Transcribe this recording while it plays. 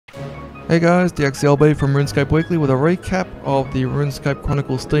Hey guys, dxthelb from RuneScape Weekly with a recap of the RuneScape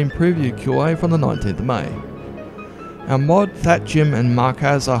Chronicle Steam preview QA from the 19th of May. Our mod, That Jim and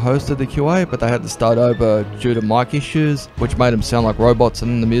Markaza hosted the QA, but they had to start over due to mic issues, which made them sound like robots,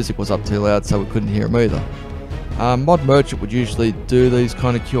 and the music was up too loud so we couldn't hear them either. Mod Merchant would usually do these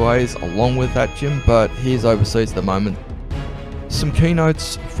kind of QAs along with That Jim, but he's overseas at the moment. Some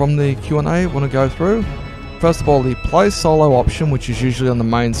keynotes from the Q&A I want to go through. First of all, the play solo option, which is usually on the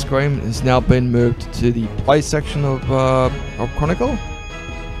main screen, has now been moved to the play section of Chronicle.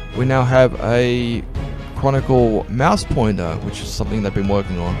 We now have a Chronicle mouse pointer, which is something they've been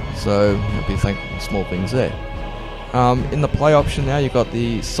working on, so I'll be thankful for small things there. In the play option now, you've got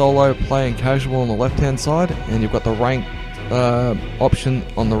the solo, play and casual on the left hand side, and you've got the ranked option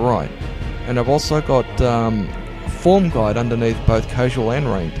on the right. And I've also got form guide underneath both casual and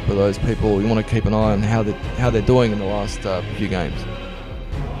ranked for those people you want to keep an eye on how they're doing in the last few games.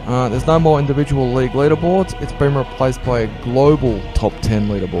 There's no more individual league leaderboards. It's been replaced by a global top 10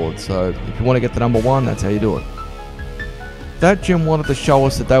 leaderboard, so if you want to get the number 1, that's how you do it. That Jim wanted to show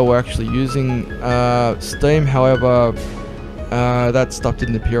us that they were actually using Steam, however that stuff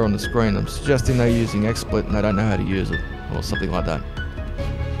didn't appear on the screen. I'm suggesting they're using XSplit and they don't know how to use it, or something like that.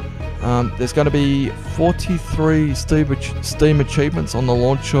 There's going to be 43 Steam achievements on the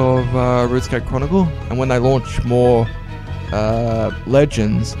launch of RuneScape Chronicle, and when they launch more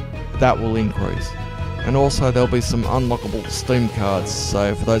legends, that will increase. And also there'll be some unlockable Steam cards,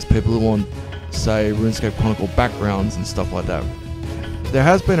 so for those people who want, say, RuneScape Chronicle backgrounds and stuff like that. There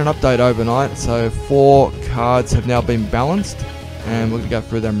has been an update overnight, so 4 cards have now been balanced, and we're going to go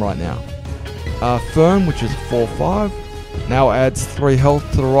through them right now. Fern, which is 4/5. Now adds 3 health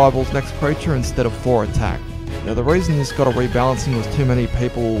to the rival's next creature instead of 4 attack. Now the reason this got a rebalancing was too many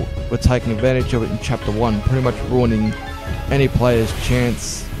people were taking advantage of it in Chapter 1, pretty much ruining any player's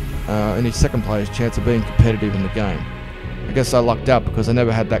chance, any second player's chance of being competitive in the game. I guess I lucked out because I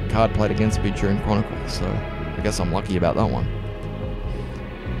never had that card played against me during Chronicle, so I guess I'm lucky about that one.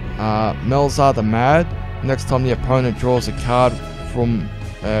 Melzar the Mad. Next time the opponent draws a card from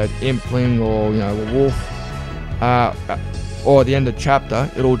Impling or a wolf, or at the end of chapter,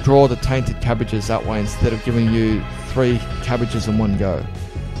 it'll draw the tainted cabbages that way instead of giving you 3 cabbages in one go.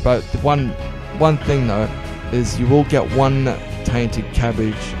 But the one thing though is you will get 1 tainted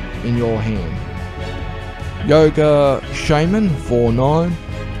cabbage in your hand. Yoga Shaman 4/9.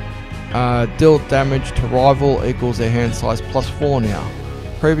 Deal damage to rival equals their hand size +4 now.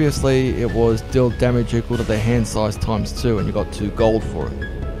 Previously it was deal damage equal to their hand size ×2, and you got 2 gold for it.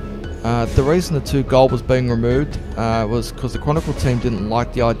 The reason the 2 gold was being removed was because the Chronicle team didn't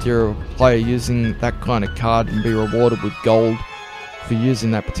like the idea of a player using that kind of card and be rewarded with gold for using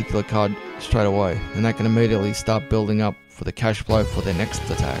that particular card straight away, and that can immediately start building up for the cash flow for their next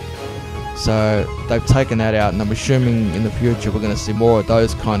attack. So they've taken that out, and I'm assuming in the future we're going to see more of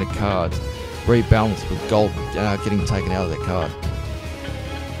those kind of cards rebalanced with gold getting taken out of their card.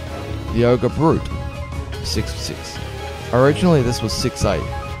 Yoga Brute 6/6. Originally this was 6/8.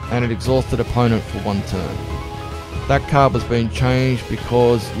 And it exhausted opponent for 1 turn. That card was being changed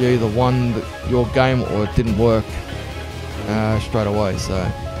because you either won your game or it didn't work straight away. So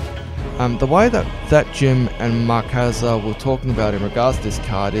the way that Jim and Markaza were talking about in regards to this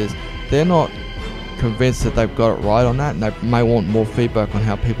card is they're not convinced that they've got it right on that, and they may want more feedback on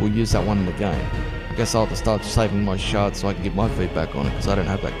how people use that one in the game. I guess I'll have to start saving my shards so I can give my feedback on it, because I don't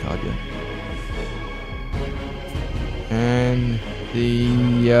have that card yet. And the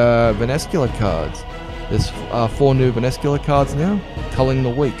Venescular cards. There's 4 new Venescular cards now. Culling the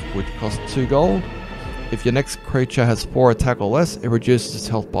Weak, which costs 2 gold. If your next creature has 4 attack or less, it reduces its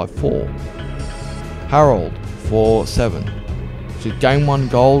health by 4. Harold 4/7. Which is gain 1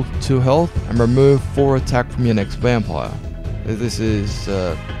 gold, 2 health, and remove 4 attack from your next vampire. This is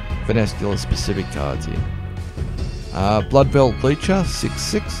Venescular specific cards here. Bloodveld Leecher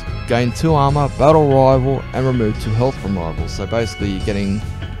 6/6. Gain 2 armor, battle rival, and remove 2 health from rivals. So basically you're getting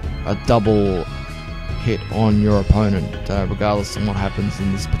a double hit on your opponent, regardless of what happens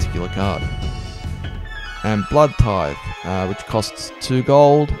in this particular card. And Blood Tithe, which costs 2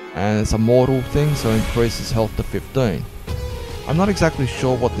 gold, and it's a mortal thing, so increases health to 15. I'm not exactly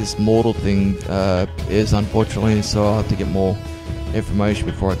sure what this mortal thing is, unfortunately, so I'll have to get more information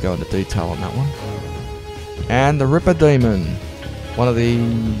before I go into detail on that one. And the Ripper Demon. One of the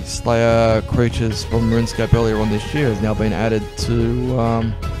Slayer creatures from RuneScape earlier on this year has now been added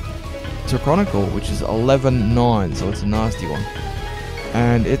to Chronicle, which is 11/9, so it's a nasty one.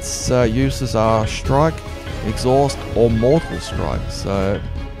 And its uses are Strike, Exhaust, or Mortal Strike. So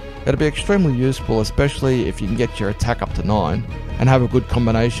It'll be extremely useful, especially if you can get your attack up to 9 and have a good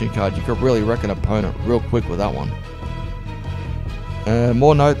combination card. You could really wreck an opponent real quick with that one.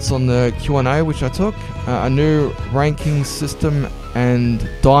 More notes on the Q&A which I took. A new ranking system and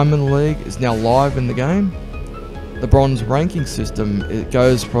Diamond League is now live in the game. The bronze ranking system, it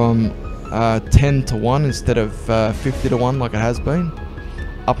goes from 10 to 1 instead of 50 to 1 like it has been.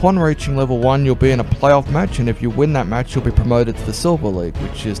 Upon reaching level 1, you'll be in a playoff match, and if you win that match, you'll be promoted to the Silver League,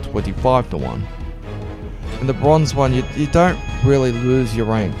 which is 25 to 1. In the bronze one, you don't really lose your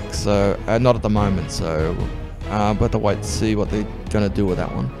rank, so not at the moment, so we'll have to wait to see what they're going to do with that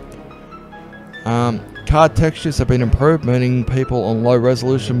one. Card textures have been improved, meaning people on low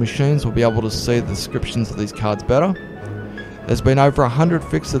resolution machines will be able to see the descriptions of these cards better. There's been over 100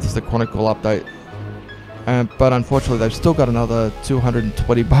 fixes to the Chronicle update, but unfortunately they've still got another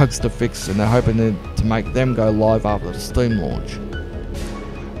 220 bugs to fix, and they're hoping to make them go live after the Steam launch.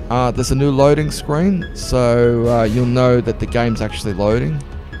 There's a new loading screen, so you'll know that the game's actually loading.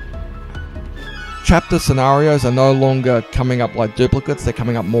 Chapter scenarios are no longer coming up like duplicates, they're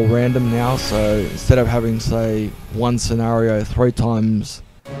coming up more random now, so instead of having, say, one scenario 3 times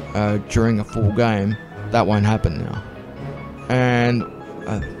during a full game, that won't happen now. And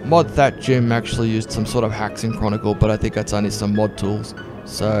Mod That Gym actually used some sort of hacks in Chronicle, but I think that's only some mod tools,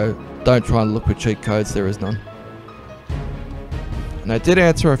 so don't try and look for cheat codes, there is none. And I did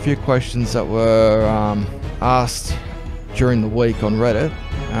answer a few questions that were asked during the week on Reddit.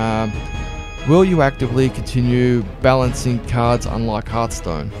 Will you actively continue balancing cards unlike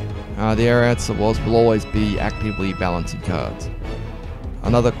Hearthstone? The answer was, we'll always be actively balancing cards.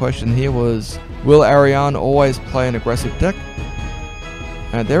 Another question here was, will Ariane always play an aggressive deck?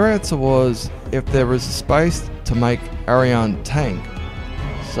 And their answer was, if there is a space to make Ariane tank.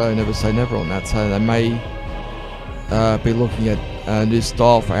 So never say never on that, so they may be looking at a new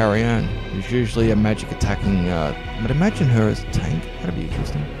style for Ariane, who's usually a magic attacking, but imagine her as a tank, that'd be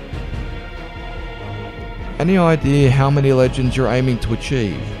interesting. Any idea how many legends you're aiming to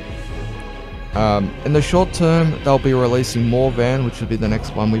achieve? In the short term, they'll be releasing Morvan, which will be the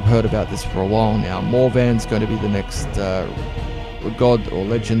next one. We've heard about this for a while now. Morvan's going to be the next god or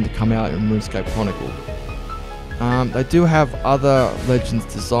legend to come out in RuneScape Chronicle. They do have other legends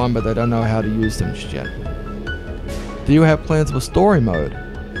designed, but they don't know how to use them just yet. Do you have plans for story mode?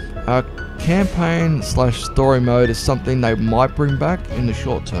 Campaign/story mode is something they might bring back in the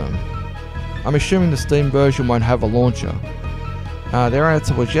short term. I'm assuming the Steam version won't have a launcher. Their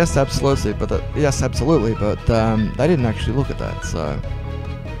answer was yes, absolutely, but they didn't actually look at that. So,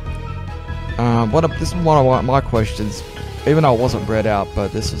 this is one of my questions, even though it wasn't read out,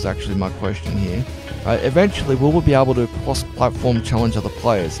 but this is actually my question here. Eventually, will we be able to cross-platform challenge other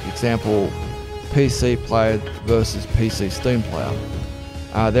players? Example, PC player versus PC Steam player.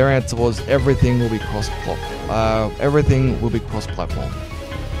 Their answer was everything will be cross-platform.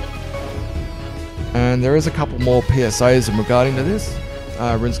 And there is a couple more PSAs regarding to this,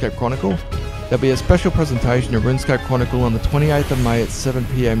 RuneScape Chronicle. There'll be a special presentation of RuneScape Chronicle on the 28th of May at 7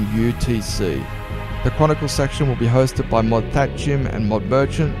 PM UTC. The Chronicle section will be hosted by Mod That Gym and Mod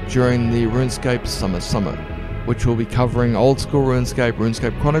Merchant during the RuneScape Summer Summit, which will be covering old school RuneScape,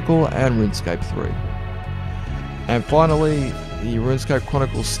 RuneScape Chronicle and RuneScape 3. And finally, the RuneScape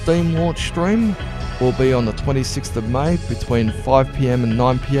Chronicle Steam launch stream will be on the 26th of May between 5 PM and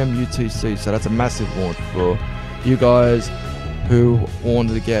 9 PM UTC, so that's a massive launch for you guys who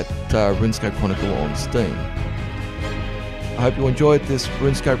wanted to get RuneScape Chronicle on Steam. I hope you enjoyed this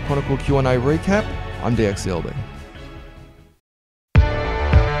RuneScape Chronicle Q&A recap. I'm dxthelb.